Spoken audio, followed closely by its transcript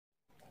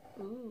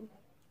Ooh.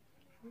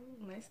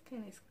 Ooh, my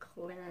skin is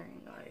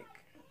clearing, like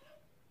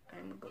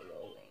I'm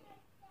glowing.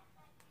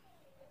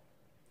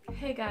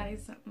 Hey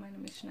guys, my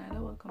name is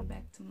Shneighterj. Welcome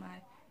back to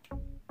my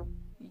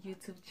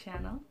YouTube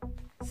channel.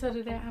 So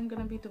today I'm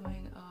gonna be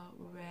doing a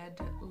red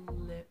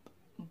lip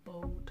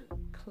bold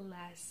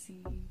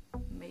classy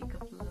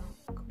makeup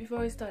look. Before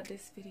we start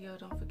this video,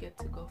 don't forget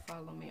to go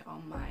follow me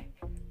on my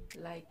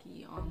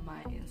Likey on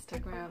my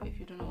Instagram. If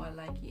you don't know what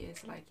Likey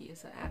is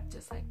an app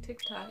just like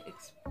TikTok.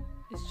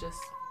 It's just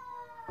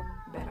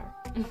better.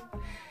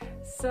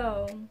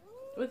 So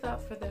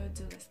without further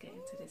ado, let's get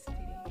into this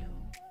video.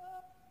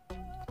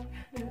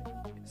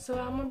 So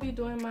I'm gonna be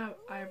doing my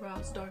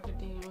eyebrows darker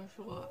than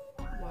usual.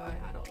 Why?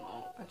 I don't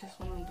know. I just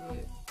want to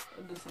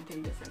do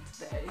something different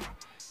today.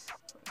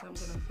 So I'm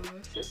gonna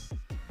brush it.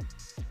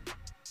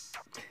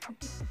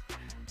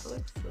 It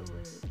looks so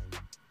weird.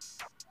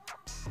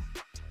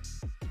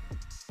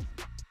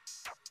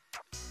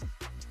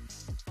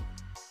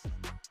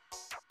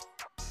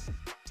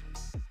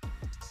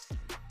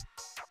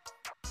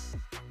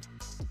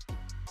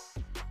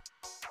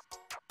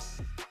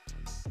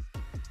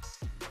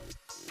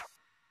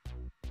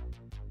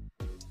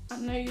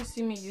 I know you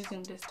see me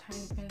using this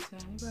tiny pencil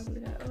and you're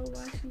probably like, oh,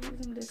 why is she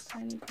using this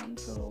tiny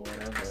pencil or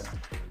whatever.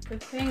 The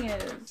thing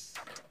is,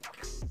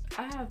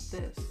 I have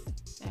this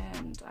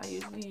and I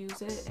usually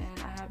use it,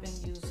 and I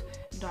haven't used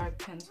dark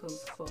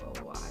pencils for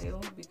a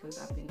while because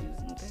I've been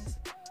using this.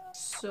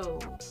 So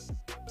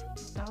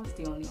that was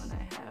the only one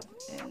I have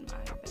in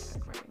my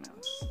bag right now.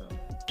 So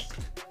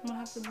I'm gonna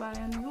have to buy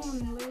a new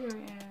one later,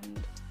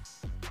 and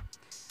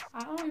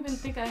I don't even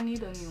think I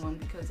need a new one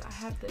because I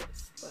have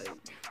this. Like,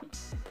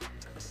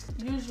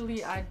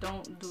 usually I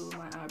don't do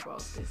my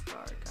eyebrows this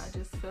dark. I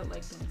just felt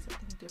like doing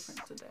something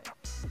different today.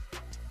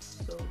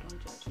 So don't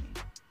judge me.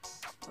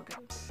 Okay.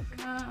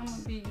 Now I'm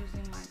gonna be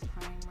using my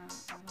primer.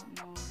 I don't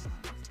know how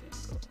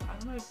this thing goes. I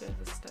don't know if there's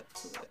a step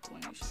to it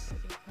when you should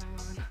put your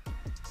primer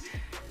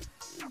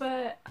on.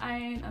 But I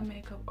ain't a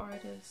makeup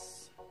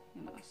artist,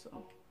 you know, so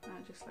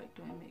I just like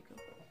doing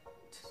makeup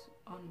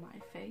on my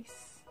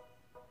face.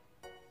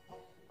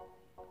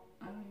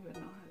 I don't even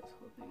know how this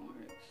whole thing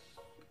works.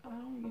 I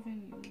don't even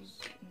use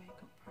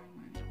makeup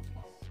primer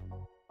anyways.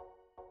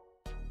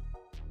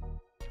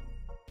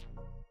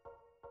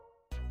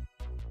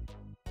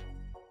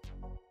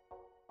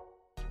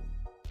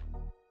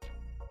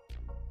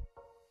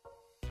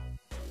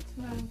 So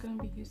now I'm going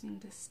to be using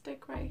this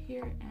stick right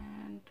here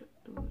and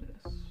do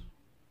this.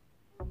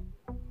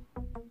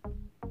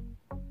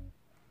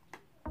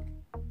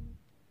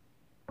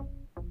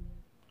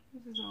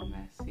 This is all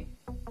messy.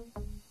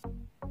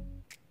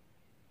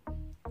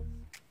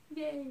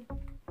 Yay!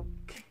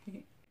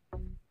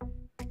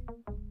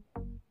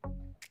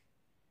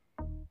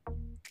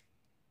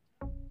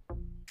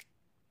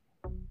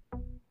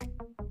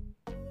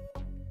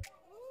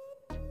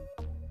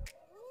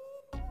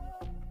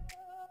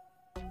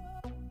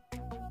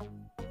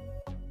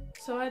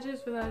 So I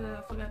just realized that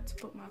I forgot to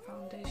put my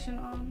foundation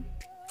on.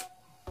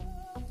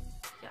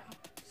 Yeah,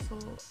 so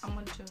I'm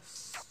gonna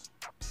just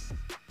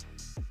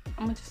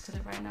put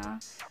it right now.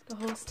 The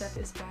whole step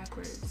is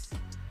backwards.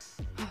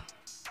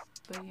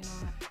 But you know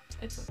what?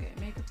 It's okay.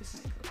 Makeup is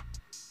makeup.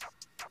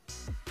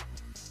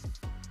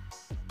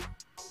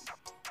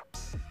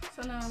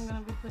 So now I'm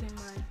gonna be putting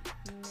my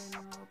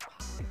mineral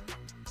powder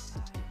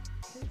like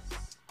this.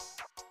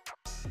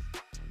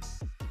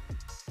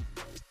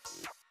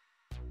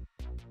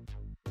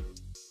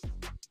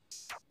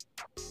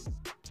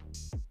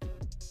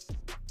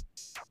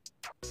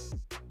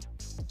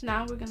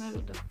 Now we're gonna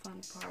do the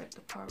fun part, the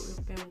part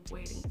we've been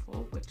waiting for,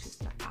 which is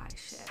the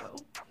eyeshadow.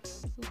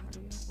 Ooh, how do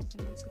you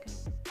open this again?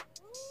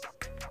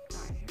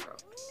 Alright, here we go.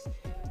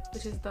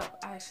 Which is the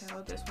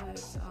eyeshadow. This one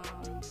is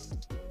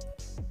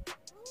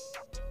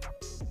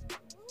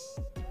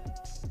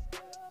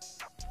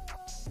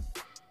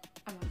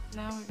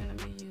now we're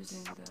gonna be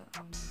using the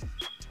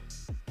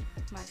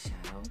my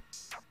shadow.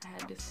 I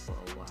had this for a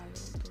while.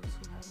 Those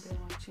who have been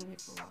watching me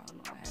for a while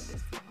know I had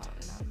this for a while,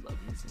 and I love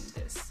using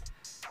this.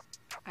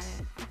 I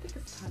think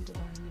it's time to buy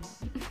a new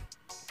one.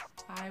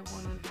 I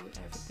want to do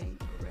everything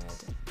red,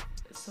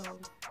 so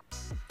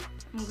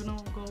I'm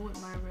gonna go with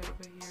my red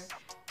over here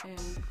and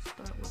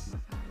start with my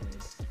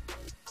eyelid.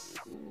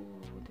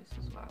 Ooh, this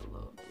is why I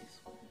love this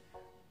one.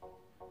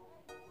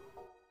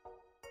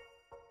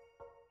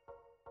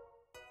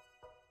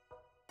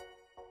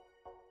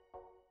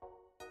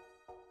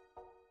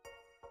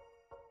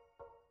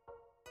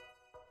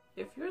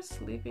 If you're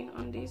sleeping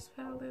on these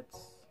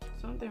palettes,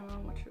 something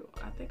wrong with you.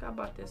 I think I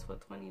bought this for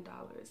 $20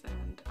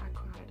 and I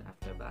cried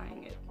after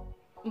buying it.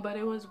 But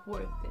it was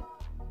worth it.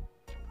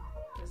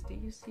 Because do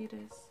you see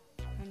this?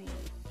 Honey,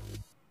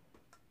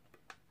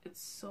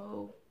 it's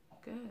so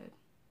good.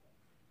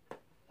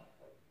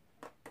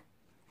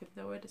 If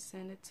they were to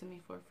send it to me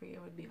for free,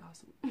 it would be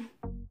awesome.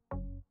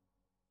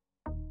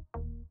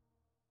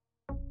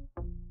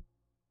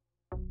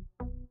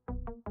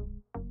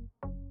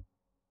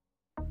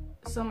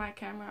 So my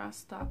camera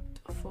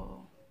stopped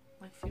for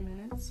like a few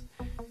minutes,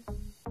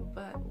 but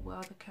but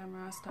while the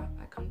camera stopped,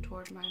 I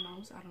contoured my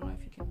nose. I don't know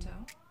if you can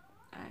tell.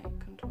 I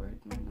contoured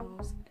my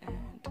nose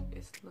and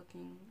it's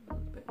looking a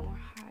little bit more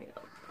high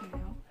up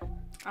now.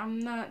 I'm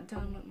not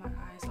done with my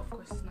eyes. Of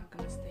course, it's not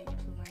gonna stay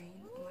plain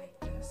like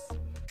this.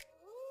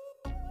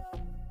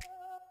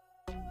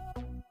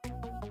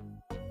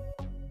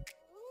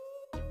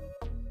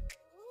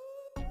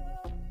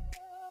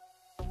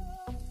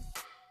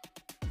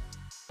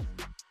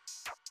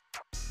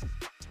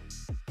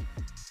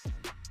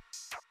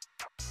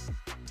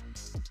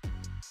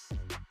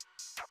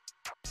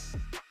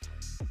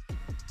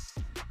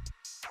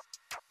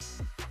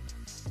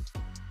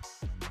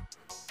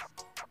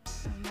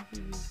 I've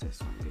never used this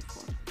one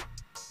before.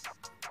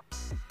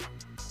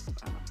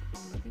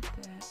 Look at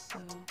that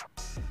though.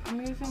 I'm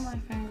using my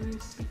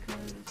fingers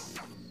because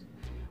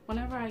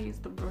whenever I use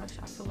the brush,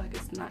 I feel like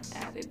it's not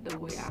added the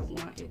way I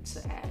want it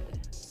to add.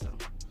 So.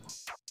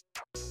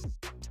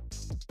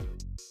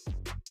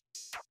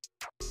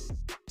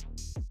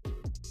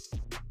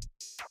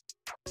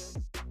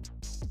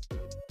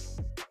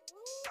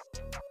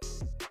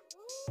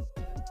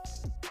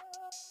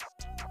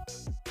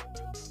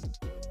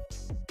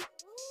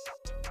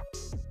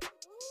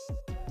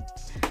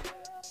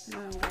 Now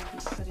I'm going to be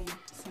putting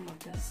some of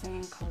the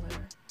same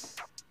color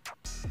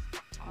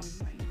on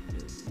my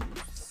nose.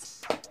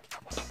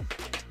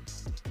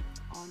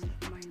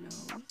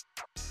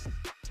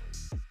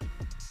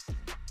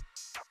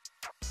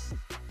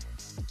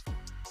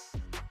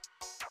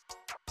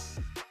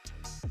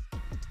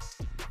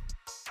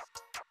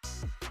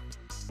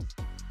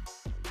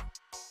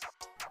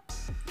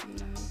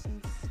 Now you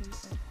can see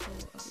a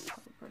whole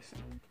other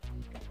person.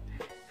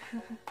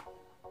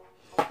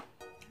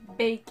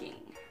 Baking.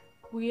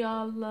 We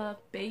all love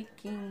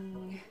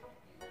baking.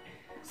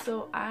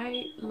 So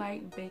I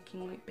like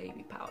baking with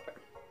baby powder.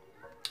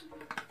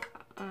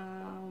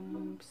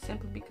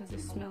 Simply because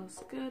it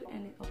smells good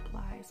and it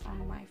applies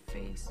on my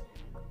face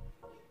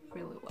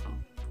really well.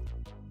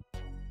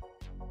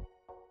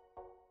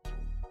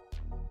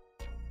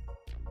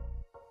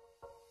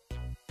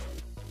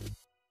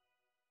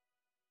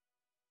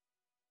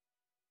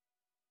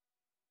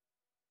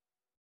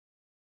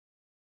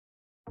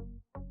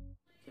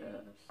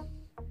 Yes,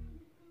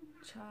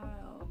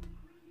 child,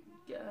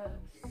 yes.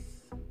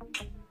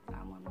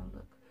 I want to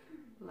look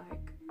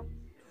like,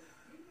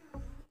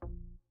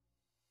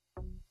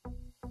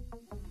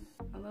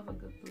 I love a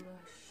good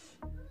blush.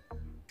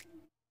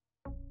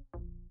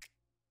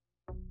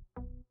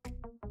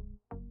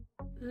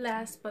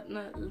 Last but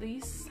not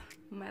least,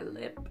 my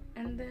lip,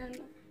 and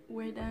then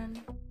we're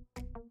done.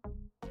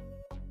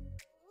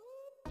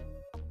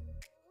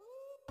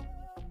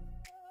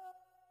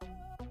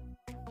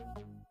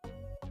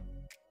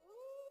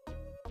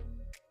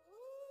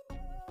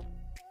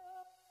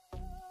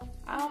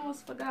 I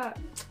almost forgot.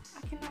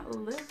 I cannot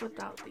live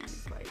without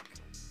these. Like,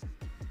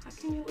 how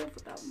can you live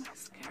without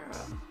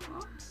mascara?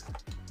 Huh?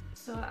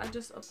 So I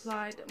just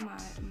applied my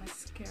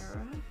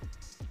mascara,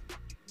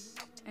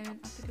 and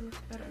I think it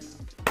looks better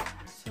now.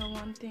 So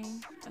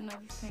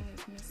another thing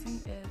is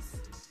missing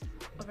is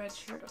a red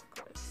shirt, of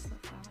course. So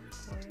 5,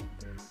 4,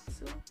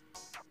 3,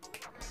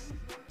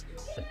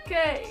 2.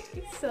 Okay,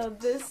 so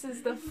this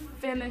is the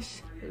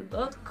finished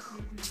look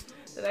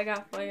that I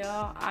got for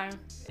y'all. I'm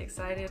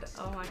excited.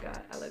 Oh my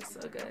god, I look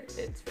so good.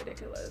 It's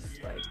ridiculous.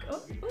 Like,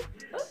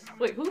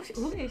 wait, who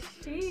is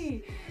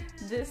she?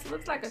 This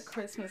looks like a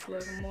Christmas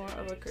look, more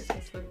of a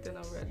Christmas look than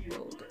a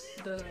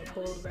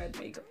bold red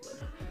makeup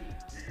look.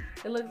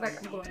 It looks like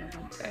I'm going to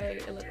a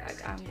buffet. It looks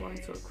like I'm going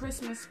to a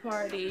Christmas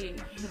party.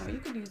 You know, you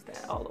could use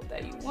that, all of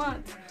that you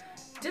want.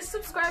 Just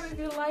subscribe if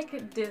you like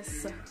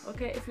this,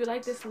 okay? If you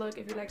like this look,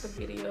 if you like the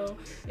video,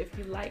 if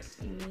you like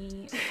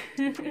me.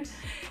 And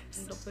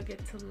don't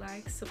forget to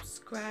like,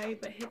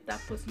 subscribe, hit that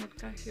post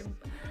notification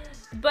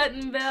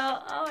button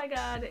bell. Oh my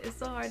god, it's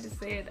so hard to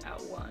say it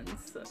at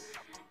once.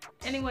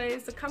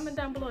 Anyways, so comment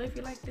down below if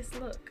you like this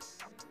look.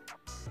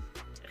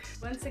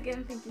 Once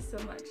again, thank you so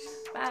much.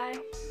 Bye.